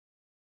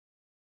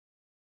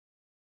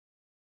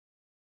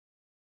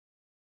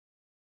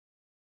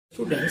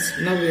Students,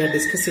 now we are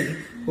discussing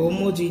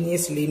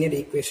homogeneous linear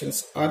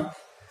equations or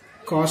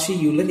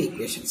Cauchy-Euler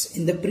equations.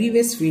 In the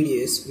previous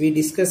videos, we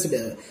discussed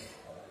a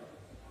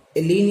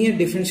linear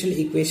differential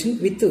equation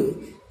with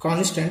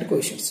constant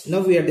quotients.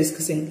 Now we are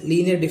discussing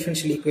linear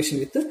differential equation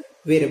with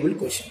variable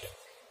quotient.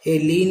 A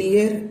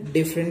linear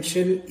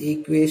differential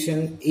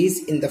equation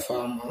is in the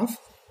form of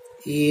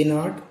a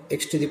naught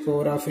x to the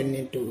power of n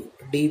into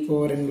d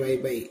power n y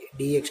by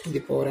dx to the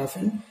power of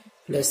n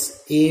plus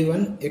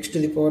a1 x to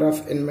the power of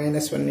n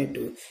minus 1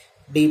 into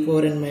d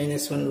power n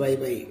minus 1 y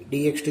by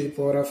dx to the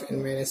power of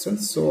n minus 1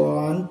 so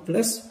on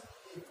plus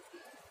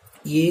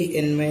a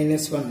n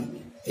minus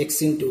 1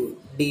 x into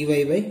dy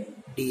by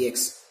dx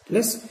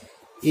plus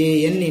a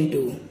n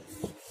into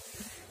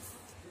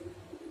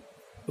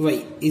y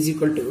is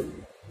equal to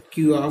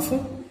q of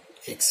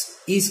x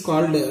is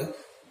called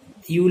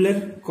Euler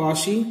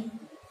Cauchy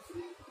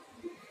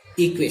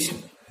equation.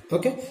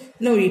 Okay,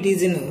 now it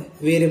is in a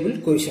variable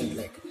quotient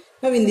like.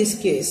 Now in this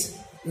case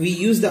we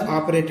use the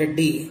operator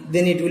d,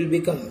 then it will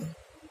become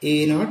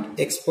a naught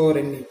x power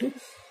n into,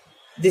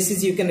 this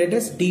is you can write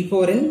as d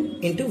power n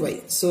into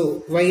y.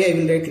 So y I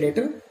will write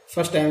later,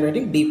 first I am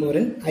writing d power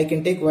n. I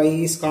can take y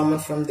is common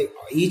from the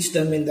each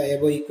term in the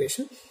above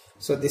equation,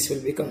 so this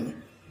will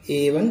become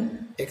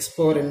a1 x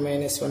power n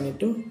minus 1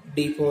 into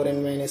d power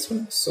n minus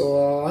 1 so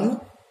on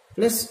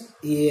plus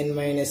a n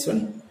minus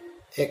 1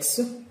 x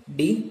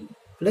d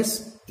plus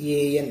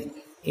a n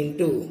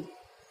into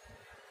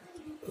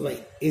y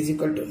is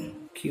equal to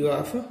q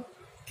of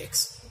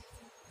x.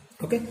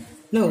 Okay,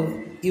 now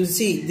you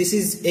see this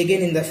is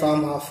again in the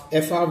form of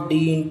f of d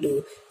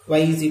into y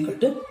is equal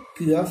to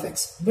q of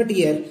x, but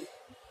here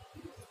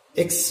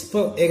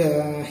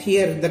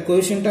here the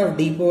quotient of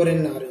d power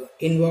n are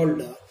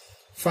involved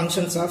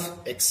functions of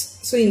x.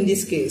 So in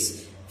this case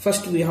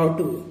first we have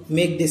to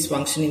make this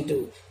function into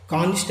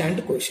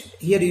constant quotient.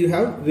 Here you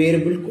have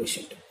variable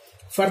quotient.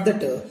 For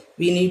that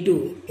we need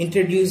to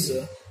introduce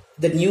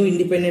the new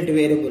independent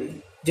variable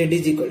z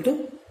is equal to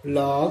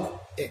log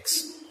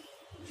x.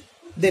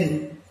 Then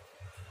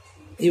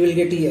you will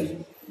get here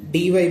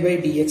dy by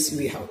dx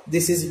we have.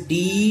 This is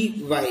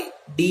dy.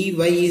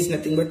 Dy is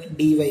nothing but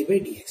dy by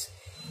dx.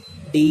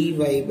 Dy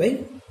by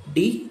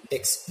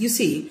dx. You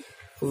see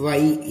y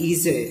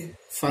is a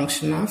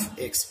function of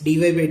x. Dy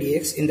by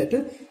dx in that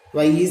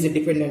y is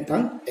dependent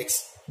on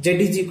x. Z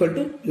is equal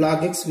to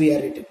log x we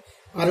are written,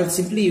 or else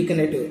simply you can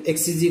write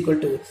x is equal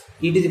to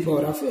e to the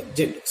power of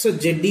z. So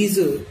z is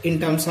in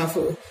terms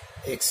of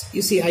x.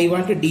 You see I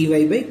want dy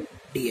by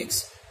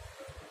dx.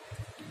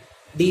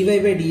 Dy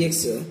by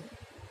dx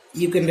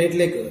you can write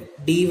like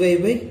dy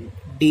by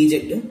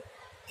dz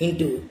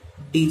into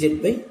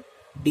dz by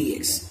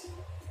dx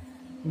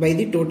by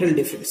the total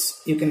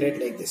difference. You can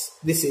write like this.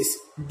 This is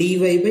dy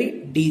by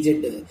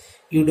dz,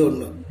 you don't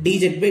know,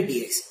 dz by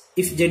dx.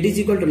 If z is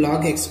equal to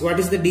log x, what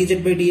is the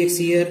dz by dx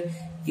here?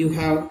 You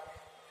have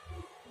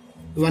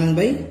 1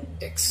 by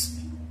x.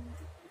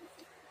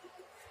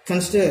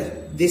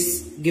 Consider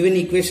this given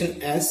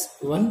equation as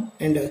 1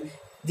 and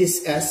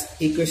this as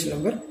equation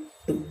number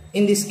 2.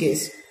 In this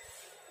case,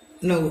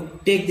 now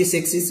take this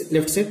x is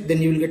left side,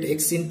 then you will get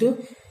x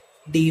into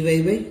dy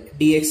by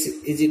dx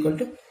is equal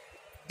to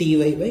dy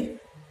by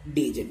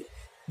dz.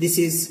 This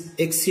is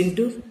x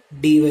into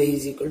dy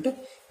is equal to,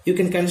 you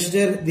can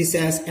consider this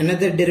as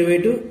another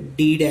derivative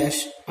d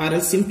dash, or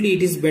else simply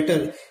it is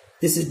better,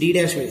 this is d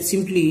dash y,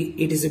 simply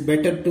it is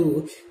better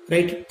to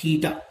write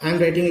theta. I am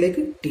writing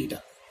like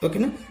theta. Okay,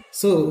 na?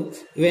 So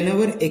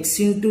whenever x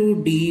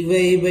into dy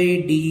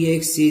by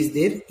dx is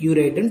there, you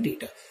write on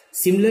theta.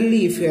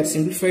 Similarly, if you are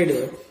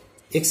simplified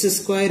x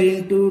square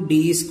into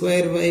d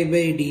square y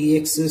by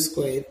dx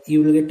square,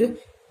 you will get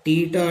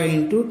theta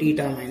into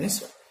theta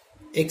minus 1.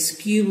 X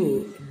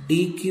cube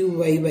d cube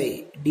y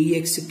by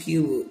dx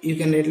cube, you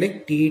can write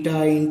like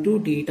theta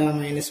into theta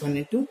minus 1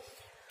 into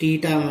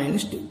theta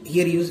minus 2.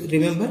 Here you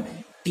remember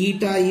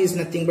theta is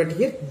nothing but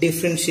here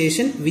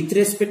differentiation with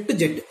respect to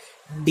z.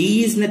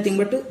 D is nothing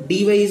but,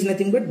 dy is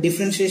nothing but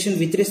differentiation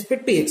with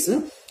respect to x.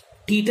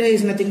 Theta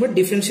is nothing but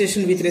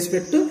differentiation with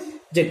respect to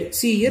z.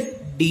 See here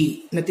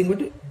d nothing but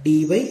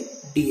d by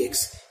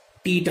dx.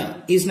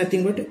 Theta is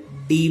nothing but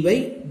d by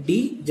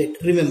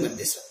dz. Remember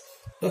this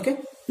one. Okay.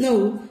 Now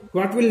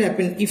what will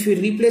happen if you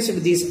replace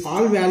these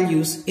all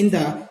values in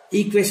the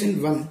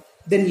equation 1,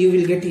 then you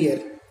will get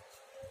here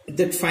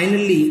that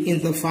finally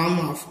in the form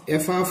of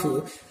f of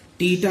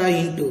theta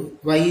into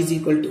y is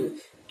equal to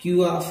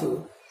q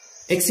of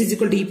x is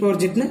equal to e power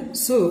z.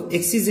 So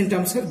x is in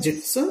terms of z,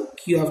 so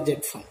q of z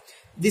form.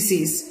 This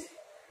is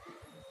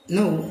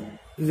now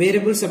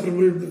variable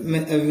separable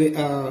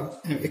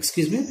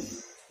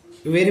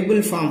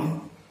variable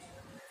form.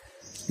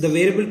 The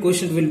variable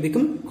quotient will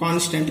become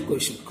constant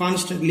quotient,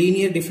 constant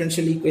linear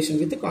differential equation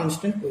with a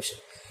constant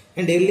quotient.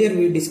 And earlier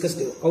we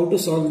discussed how to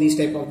solve these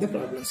type of the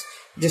problems.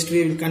 Just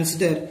we will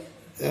consider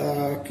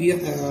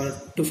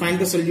to find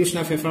the solution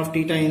of f of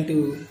theta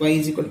into y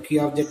is equal to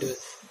q of z.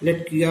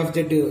 let q of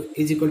z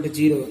is equal to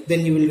 0,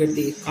 then you will get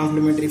the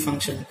complementary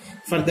function.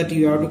 For that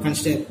you have to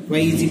consider y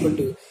is equal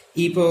to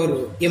e power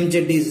mz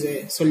is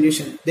a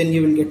solution, then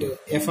you will get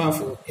f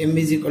of m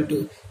is equal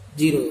to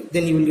 0,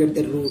 then you will get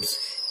the roots,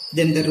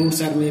 then the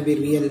roots are maybe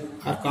real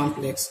or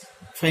complex.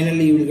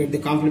 Finally you will get the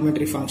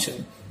complementary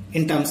function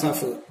in terms of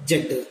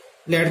z.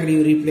 Later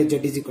you replace z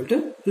is equal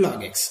to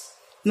log x.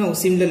 Now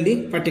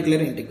similarly particular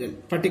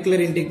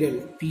integral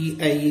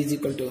pi is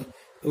equal to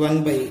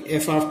 1 by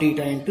f of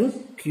theta into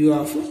q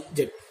of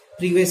z.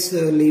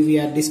 Previously we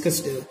are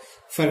discussed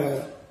for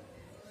a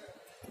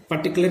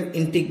particular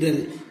integral,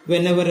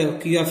 whenever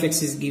q of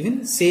x is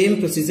given, same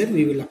procedure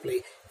we will apply.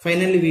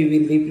 Finally we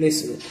will replace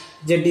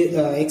z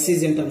x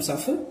is in terms of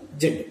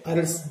z, or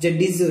else z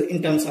is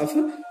in terms of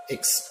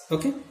x.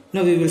 Okay,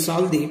 now we will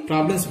solve the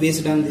problems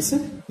based on this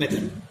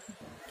method.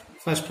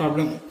 First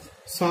problem,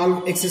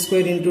 solve x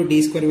square into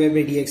d square y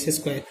by dx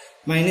square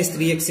minus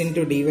 3x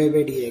into dy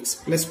by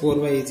dx plus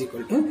 4y is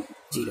equal to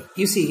 0.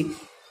 You see,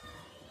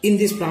 in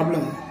this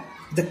problem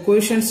the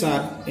quotients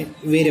are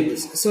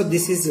variables. So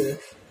this is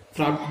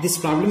this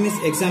problem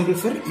is example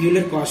for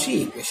Euler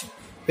Cauchy equation.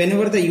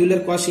 Whenever the Euler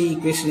Cauchy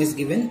equation is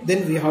given,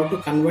 then we have to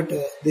convert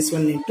this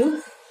one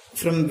into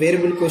from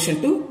variable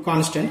quotient to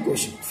constant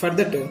quotient. For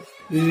that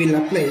we will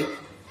apply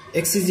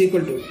x is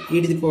equal to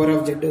e to the power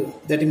of z,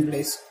 that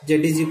implies z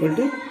is equal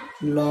to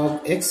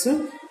log x,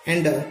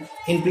 and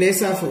in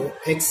place of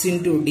x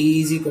into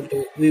d is equal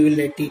to, we will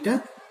let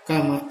theta,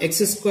 comma x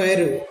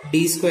square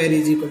d square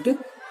is equal to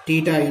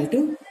theta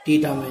into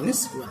theta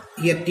minus 1.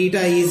 Here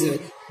theta is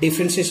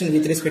differentiation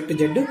with respect to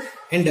z,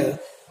 and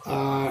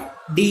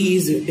d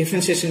is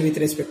differentiation with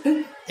respect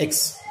to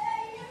x.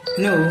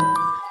 Now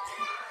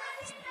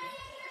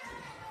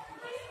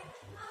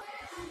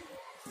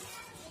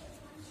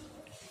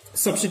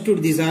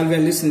substitute these all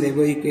values in the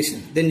above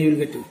equation, then you will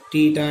get to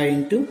theta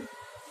into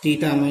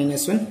theta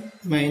minus 1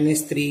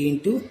 minus 3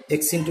 into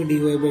x into dy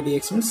by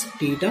dx means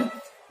theta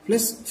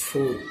plus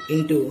 4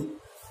 into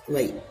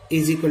y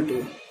is equal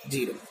to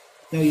 0.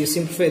 Now you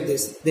simplify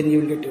this, then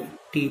you will get to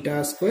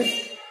theta square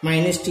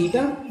minus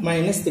theta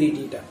minus 3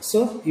 theta.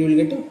 So you will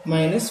get to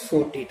minus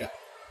 4 theta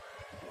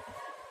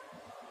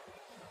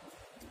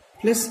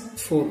plus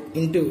 4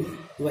 into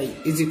y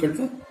is equal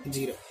to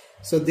 0.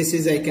 So this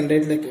is, I can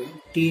write like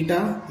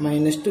theta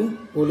minus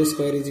 2 whole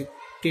square is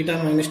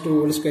theta minus 2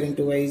 whole square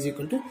into y is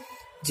equal to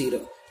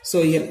 0.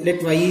 So here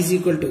let y is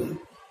equal to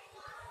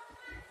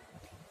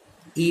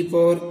e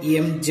power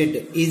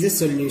mz is a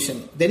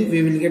solution. Then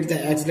we will get the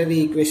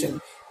auxiliary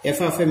equation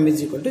f of m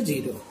is equal to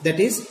 0. That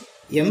is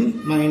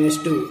m minus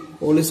 2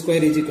 whole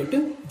square is equal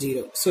to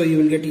 0. So you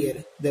will get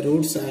here the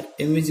roots are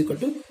m is equal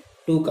to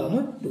 2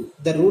 comma 2.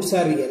 The roots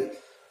are real.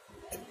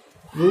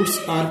 Roots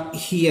are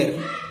here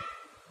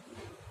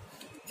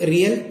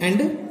real and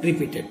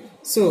repeated.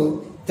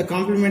 So the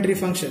complementary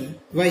function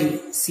y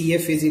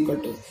cf is equal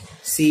to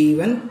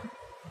c1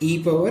 e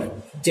power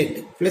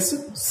z plus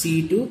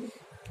c2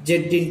 z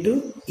into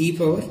e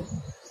power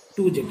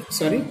 2z.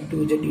 Sorry,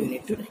 2z you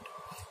need to write.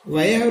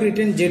 Why I have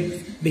written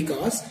z?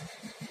 Because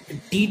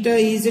theta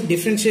is a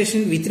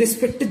differentiation with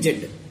respect to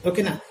z.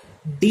 Okay, now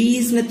d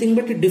is nothing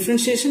but a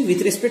differentiation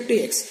with respect to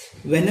x.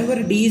 Whenever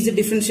d is a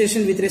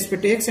differentiation with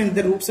respect to x and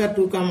the roots are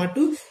 2 comma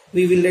 2,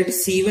 we will let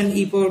c1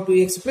 e power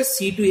 2x plus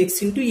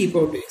c2x into e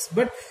power 2x.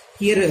 But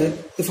here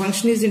the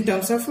function is in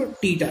terms of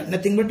theta,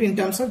 nothing but in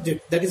terms of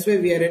z. That is why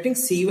we are writing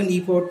c1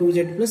 e power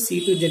 2z plus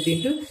c2z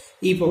into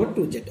e power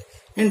 2z.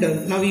 And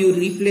now you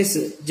replace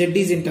z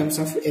is in terms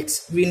of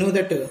x. We know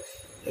that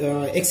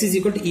x is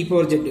equal to e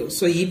power z.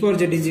 So e power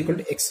z is equal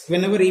to x.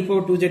 Whenever e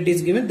power 2z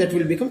is given, that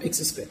will become x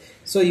square.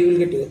 So you will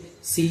get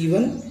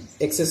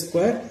c1 x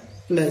square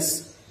plus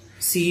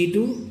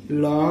c2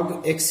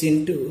 log x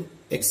into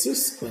x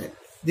square.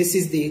 This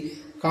is the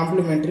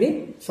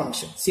complementary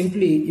function.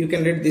 Simply you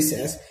can write this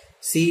as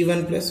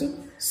c1 plus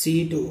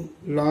c2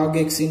 log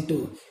x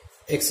into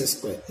x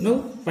square. Now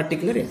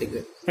particular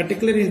integral.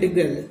 Particular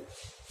integral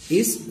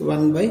is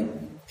 1 by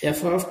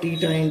f of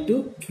theta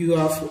into q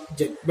of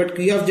z. But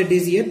q of z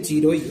is here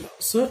 0 u.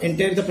 So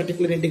entire the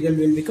particular integral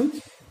will become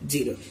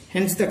 0.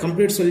 Hence the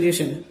complete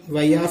solution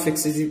y of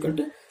x is equal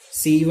to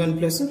c1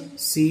 plus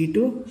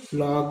c2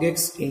 log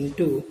x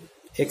into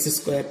x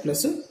square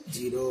plus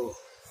 0.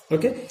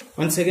 Okay,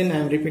 once again I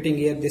am repeating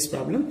here this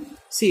problem.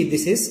 See,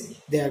 this is,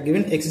 they are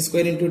given x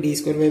square into d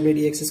square y by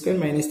dx square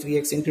minus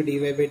 3x into dy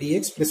by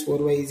dx plus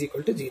 4y is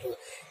equal to 0.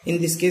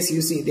 In this case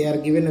you see they are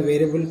given a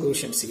variable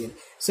quotients here.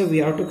 So we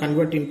have to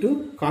convert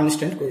into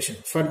constant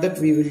quotient. For that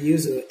we will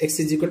use x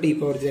is equal to e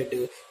power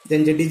z,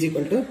 then z is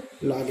equal to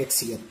log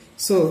x here.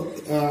 So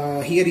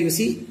here you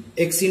see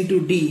x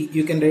into d,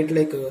 you can write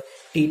like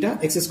theta,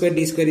 x square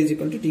d square is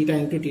equal to theta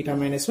into theta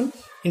minus 1.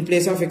 In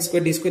place of x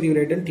square d square you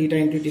write down theta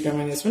into theta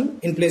minus 1.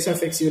 In place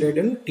of x you write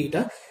down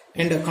theta,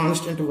 and a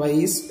constant y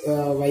is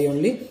y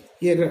only.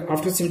 Here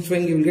after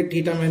simplifying you will get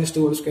theta minus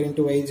 2 whole square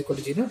into y is equal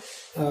to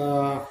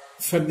 0.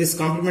 For this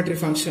complementary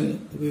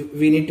function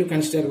we need to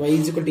consider y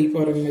is equal to e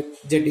power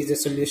z is a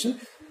solution.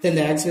 then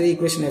the auxiliary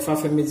equation f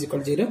of m is equal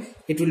to 0.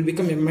 It will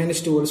become m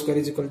minus 2 whole square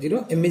is equal to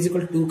 0. M is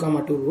equal to 2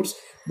 comma 2 roots.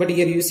 But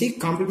here you see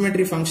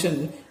complementary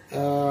function,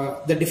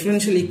 the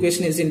differential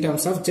equation is in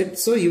terms of z,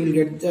 so you will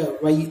get the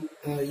y,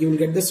 you will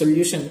get the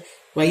solution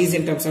y is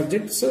in terms of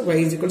z, so y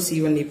is equal to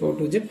c1 e power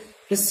 2z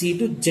plus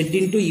c2 z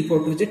into e power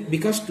 2z,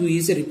 because 2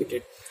 is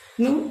repeated.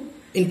 Now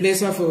in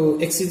place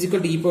of x is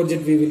equal to e power z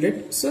we will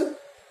get, so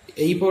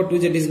e power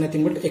 2z is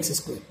nothing but x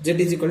square, z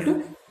is equal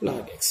to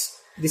log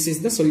x. This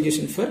is the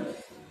solution for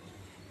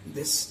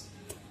this.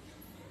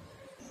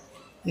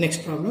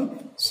 Next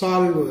problem,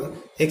 solve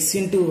x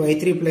into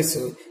y3 plus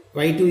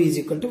y2 is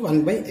equal to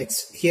 1 by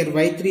x. Here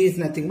y3 is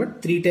nothing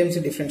but 3 times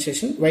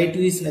differentiation, y2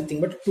 is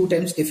nothing but 2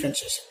 times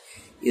differentiation.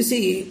 You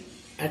see,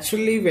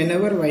 actually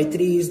whenever y3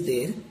 is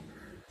there,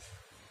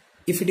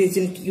 if it is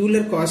in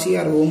Euler Cauchy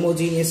or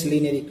homogeneous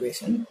linear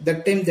equation,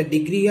 that time the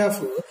degree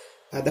of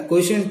the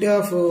quotient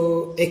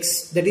of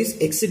x, that is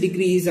x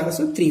degree, is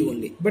also 3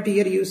 only. But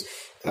here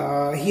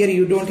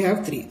you don't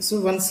have 3.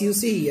 So once you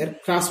see here,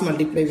 cross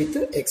multiply with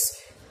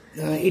x.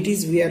 It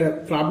is where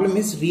a problem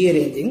is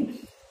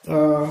rearranging.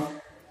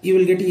 You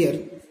will get here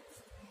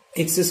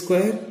x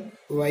square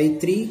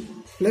y3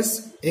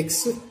 plus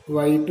x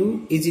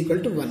y2 is equal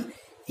to 1.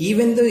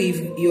 Even though if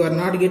you are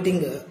not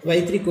getting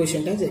y3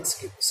 quotient as x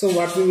cube. So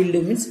what we will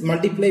do means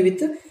multiply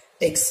with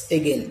x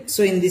again.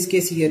 So in this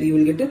case here you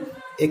will get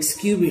x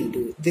cube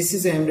into, this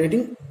is I am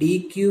writing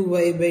d cube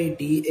y by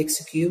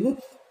dx cube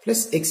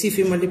plus x, if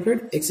you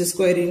multiplied x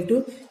square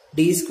into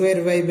d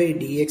square y by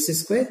dx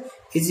square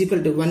is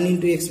equal to 1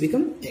 into x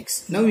become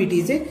x. Now it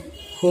is a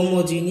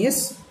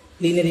homogeneous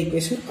linear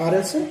equation or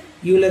also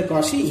Euler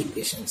Cauchy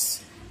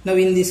equations. Now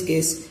in this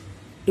case,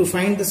 to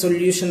find the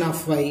solution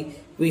of y,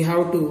 we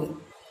have to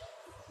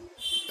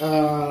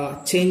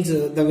change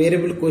the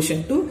variable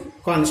quotient to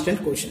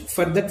constant quotient.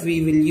 For that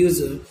we will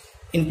use,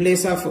 in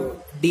place of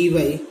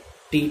dy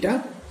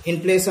theta, in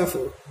place of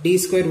d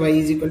square y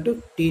is equal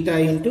to theta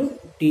into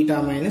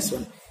theta minus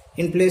 1.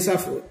 In place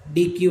of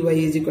dqy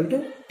is equal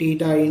to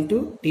theta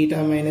into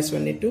theta minus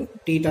 1 into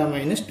theta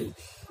minus 2.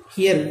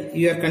 Here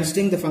you are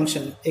considering the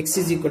function x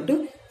is equal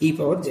to e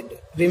power z.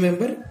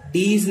 Remember,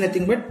 d is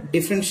nothing but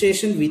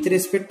differentiation with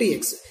respect to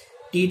x.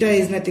 Theta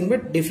is nothing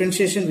but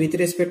differentiation with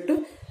respect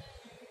to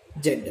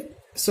z.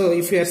 So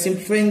if you are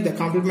simplifying the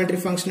complementary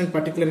function and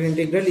particular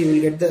integral, you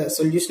will get the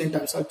solution in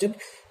terms of z.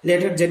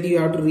 Later z you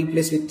have to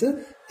replace with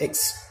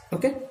x.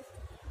 Okay.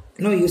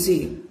 Now you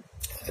see,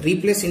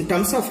 replace in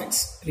terms of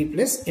x.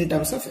 Replace in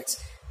terms of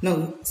x.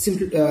 Now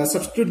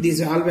substitute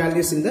these all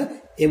values in the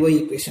above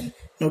equation.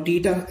 Now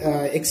theta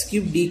x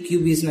cube d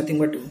cube is nothing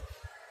but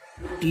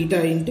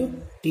theta into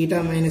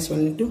theta minus 1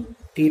 into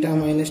theta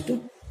minus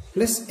 2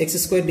 plus x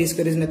square d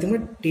square is nothing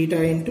but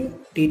theta into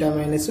theta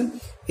minus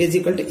 1 is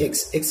equal to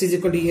x. X is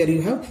equal to, here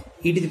you have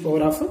e to the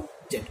power of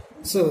z.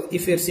 So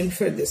if you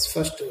simplify this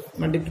first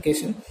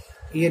multiplication,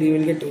 here you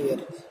will get here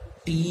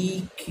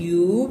t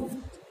cube.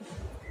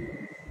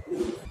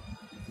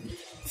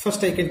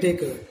 First I can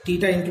take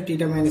theta into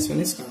theta minus 1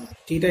 is common.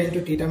 Theta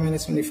into theta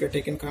minus 1 if you are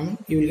taken common,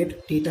 you will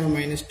get theta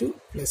minus 2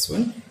 plus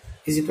 1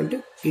 is equal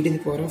to e to the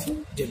power of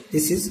z.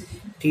 This is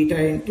theta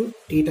into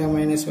theta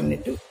minus 1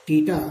 into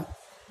theta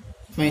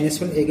minus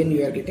 1 again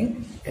you are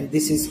getting, and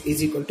this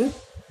is equal to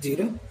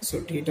 0. So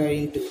theta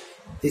into,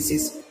 this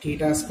is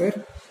theta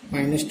square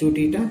minus 2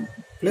 theta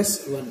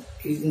plus 1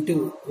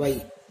 into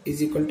y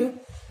is equal to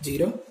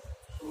 0.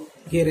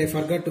 Here I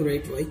forgot to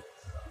write y.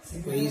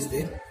 Y is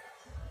there.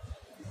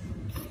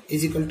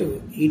 Is equal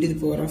to e to the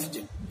power of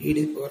z. E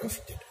to the power of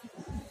z.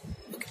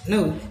 Okay.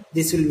 Now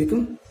this will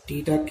become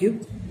theta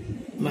cube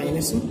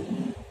minus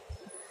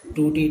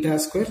 2 theta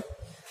square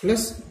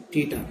plus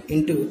theta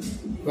into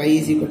y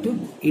is equal to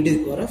e to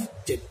the power of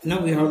z. Now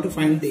we have to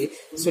find the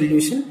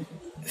solution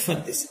for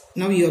this.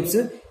 Now you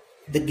observe,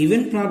 the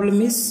given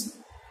problem is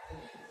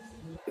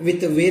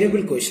with a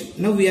variable quotient.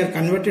 Now we are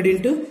converted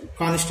into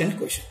constant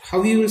quotient.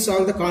 How you will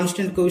solve the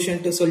constant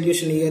quotient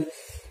solution here?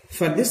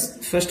 For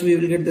this, first we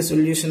will get the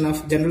solution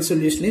of, general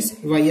solution is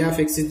y of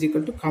x is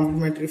equal to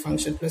complementary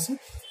function plus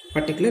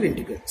particular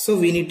integral. So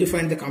we need to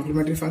find the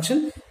complementary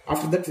function.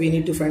 After that we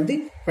need to find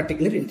the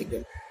particular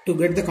integral. To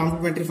get the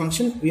complementary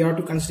function, we have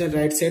to consider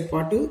right side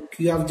part to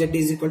q of z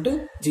is equal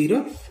to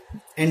 0,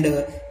 and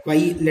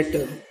y, let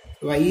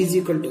y is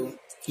equal to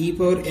e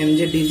power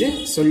mz is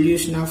a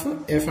solution of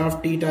f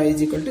of theta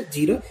is equal to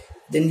 0.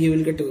 Then you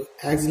will get to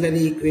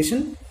auxiliary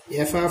equation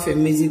f of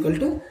m is equal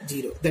to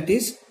 0. That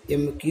is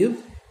m cube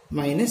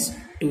minus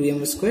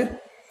 2m square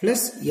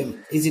plus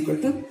m is equal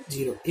to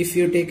 0. If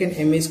you take an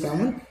m is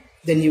common,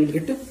 then you will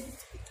get to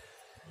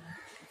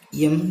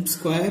m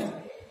square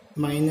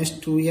minus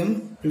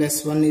 2m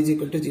plus 1 is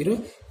equal to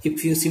 0.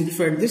 If you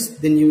simplify this,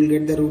 then you will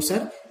get the roots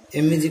are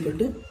m is equal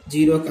to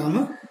 0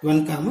 comma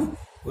 1 comma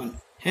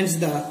 1. Hence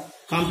the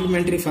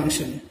complementary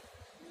function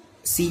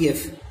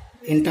cf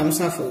in terms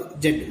of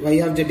z, y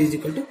of z is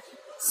equal to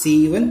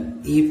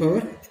c1 e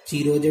power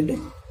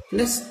 0z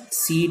plus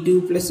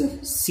c2 plus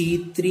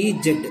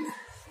c3z,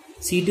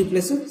 c2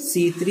 plus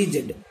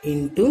c3z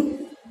into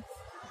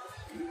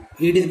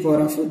e to the power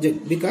of z,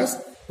 because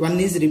 1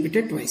 is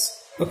repeated twice.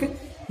 Okay,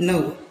 now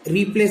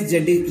replace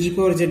e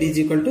power z is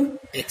equal to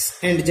x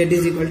and z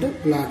is equal to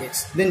log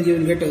x. Then you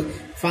will get a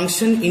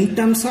function in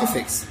terms of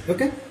x.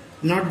 Okay,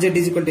 not z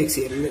is equal to x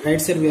here.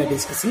 Right side we are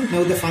discussing.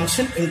 Now the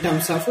function in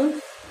terms of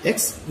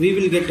x, we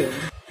will get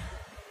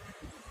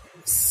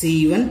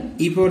c1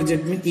 e power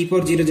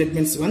 0 z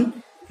means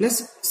 1 plus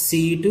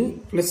c2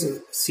 plus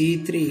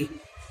c3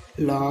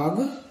 log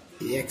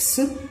x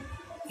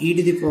e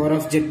to the power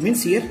of z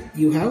means here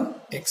you have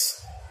x.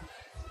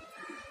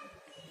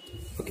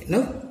 Okay,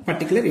 now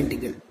particular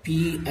integral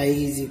pi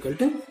is equal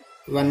to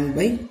 1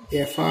 by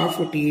f of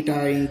theta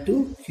into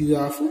q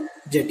of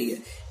z here.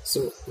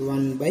 So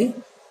 1 by,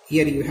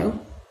 here you have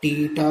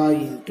theta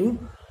into,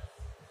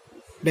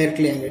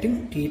 directly I am getting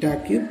theta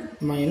cube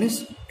minus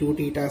 2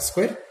 theta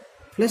square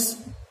plus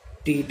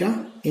theta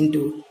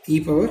into e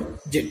power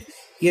z.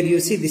 Here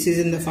you see this is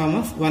in the form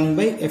of 1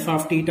 by f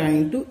of theta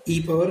into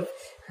e power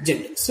z.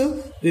 So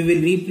we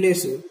will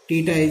replace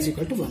theta is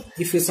equal to 1.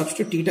 If you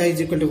substitute theta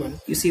is equal to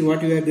 1, you see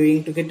what we are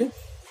going to get?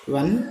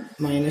 1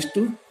 minus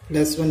 2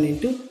 plus 1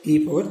 into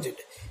e power z.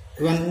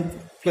 1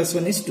 plus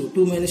 1 is 2.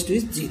 2 minus 2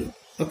 is 0.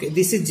 Okay,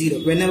 this is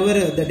 0. Whenever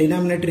the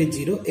denominator is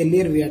 0,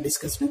 earlier we are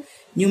discussed,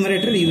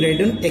 numerator you write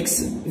down x.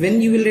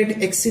 When you will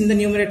write x in the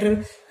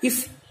numerator, if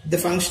the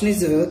function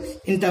is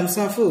in terms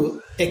of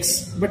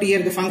x, but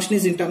here the function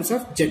is in terms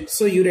of z.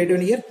 So you write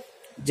down here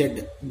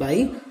z by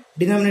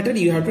denominator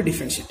you have to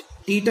differentiate.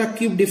 Theta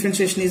cube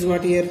differentiation is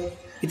what here?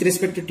 With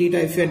respect to theta,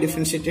 if you are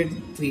differentiated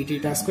 3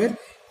 theta square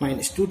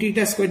minus 2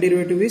 theta square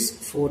derivative is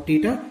 4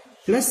 theta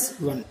plus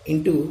 1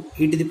 into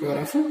e to the power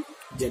of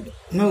z.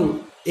 Now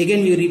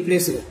again you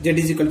replace z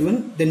is equal to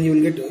 1, then you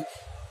will get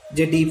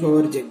z e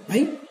power z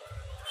by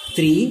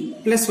 3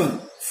 plus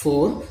 1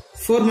 4,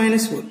 4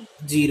 minus 4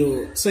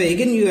 0. So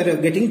again you are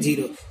getting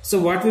 0. So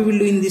what we will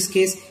do in this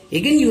case,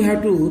 again you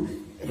have to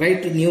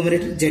write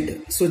numerator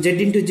z. So z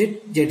into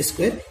z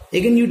square.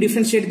 Again you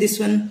differentiate this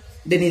one.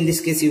 Then in this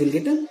case you will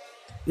get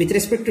with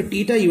respect to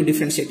theta you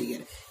differentiate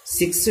here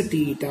 6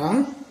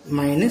 theta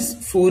minus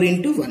 4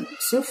 into 1.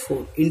 So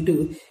 4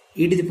 into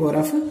e to the power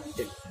of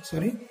z.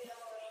 Sorry.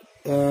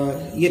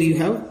 Here you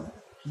have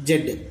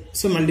z.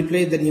 So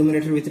multiply the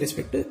numerator with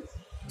respect to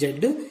z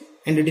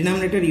and the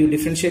denominator you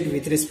differentiate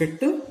with respect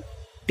to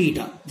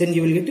theta. Then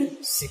you will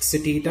get 6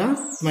 theta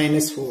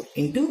minus 4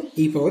 into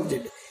e power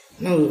z.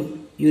 Now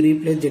you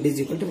replace z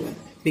is equal to 1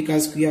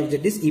 because q of z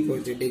is e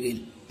power z again.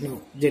 Now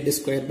z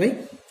square by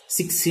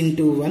 6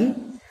 into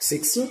 1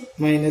 6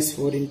 minus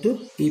 4 into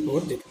e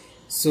power z.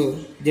 So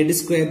z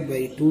square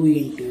by 2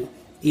 into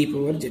e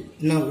power z.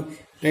 Now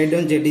write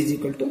down z is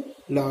equal to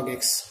log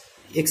x.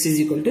 X is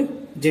equal to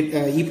z,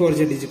 e power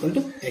z is equal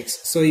to x.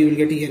 So you will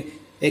get here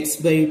x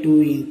by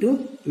 2 into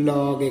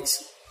log x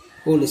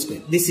whole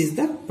square. This is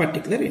the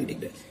particular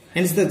integral.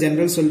 Hence the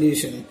general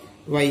solution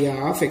y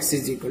of x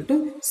is equal to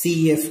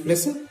cf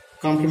plus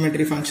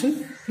complementary function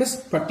plus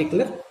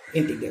particular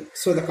integral.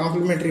 So the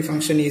complementary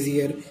function is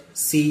here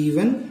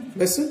c1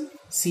 plus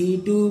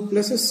c2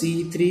 plus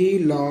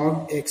c3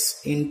 log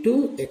x into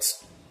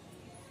x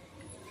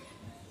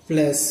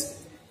plus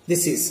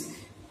this is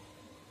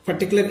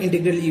particular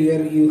integral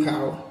here you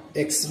have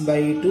x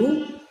by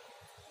 2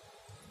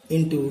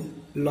 into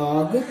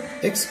log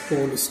x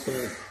whole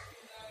square.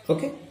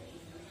 Okay.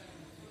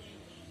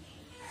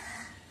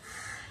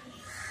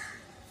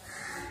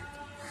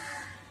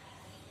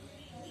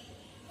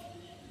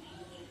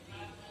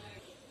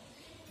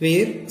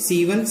 Where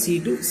C1,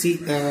 C2,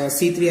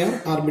 C3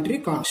 are arbitrary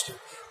constant.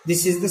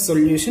 This is the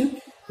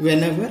solution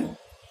whenever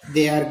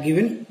they are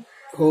given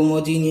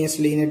homogeneous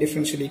linear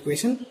differential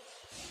equation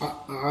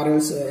or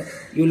else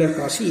Euler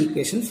Cauchy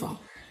equation form.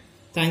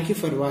 Thank you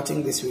for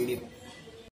watching this video.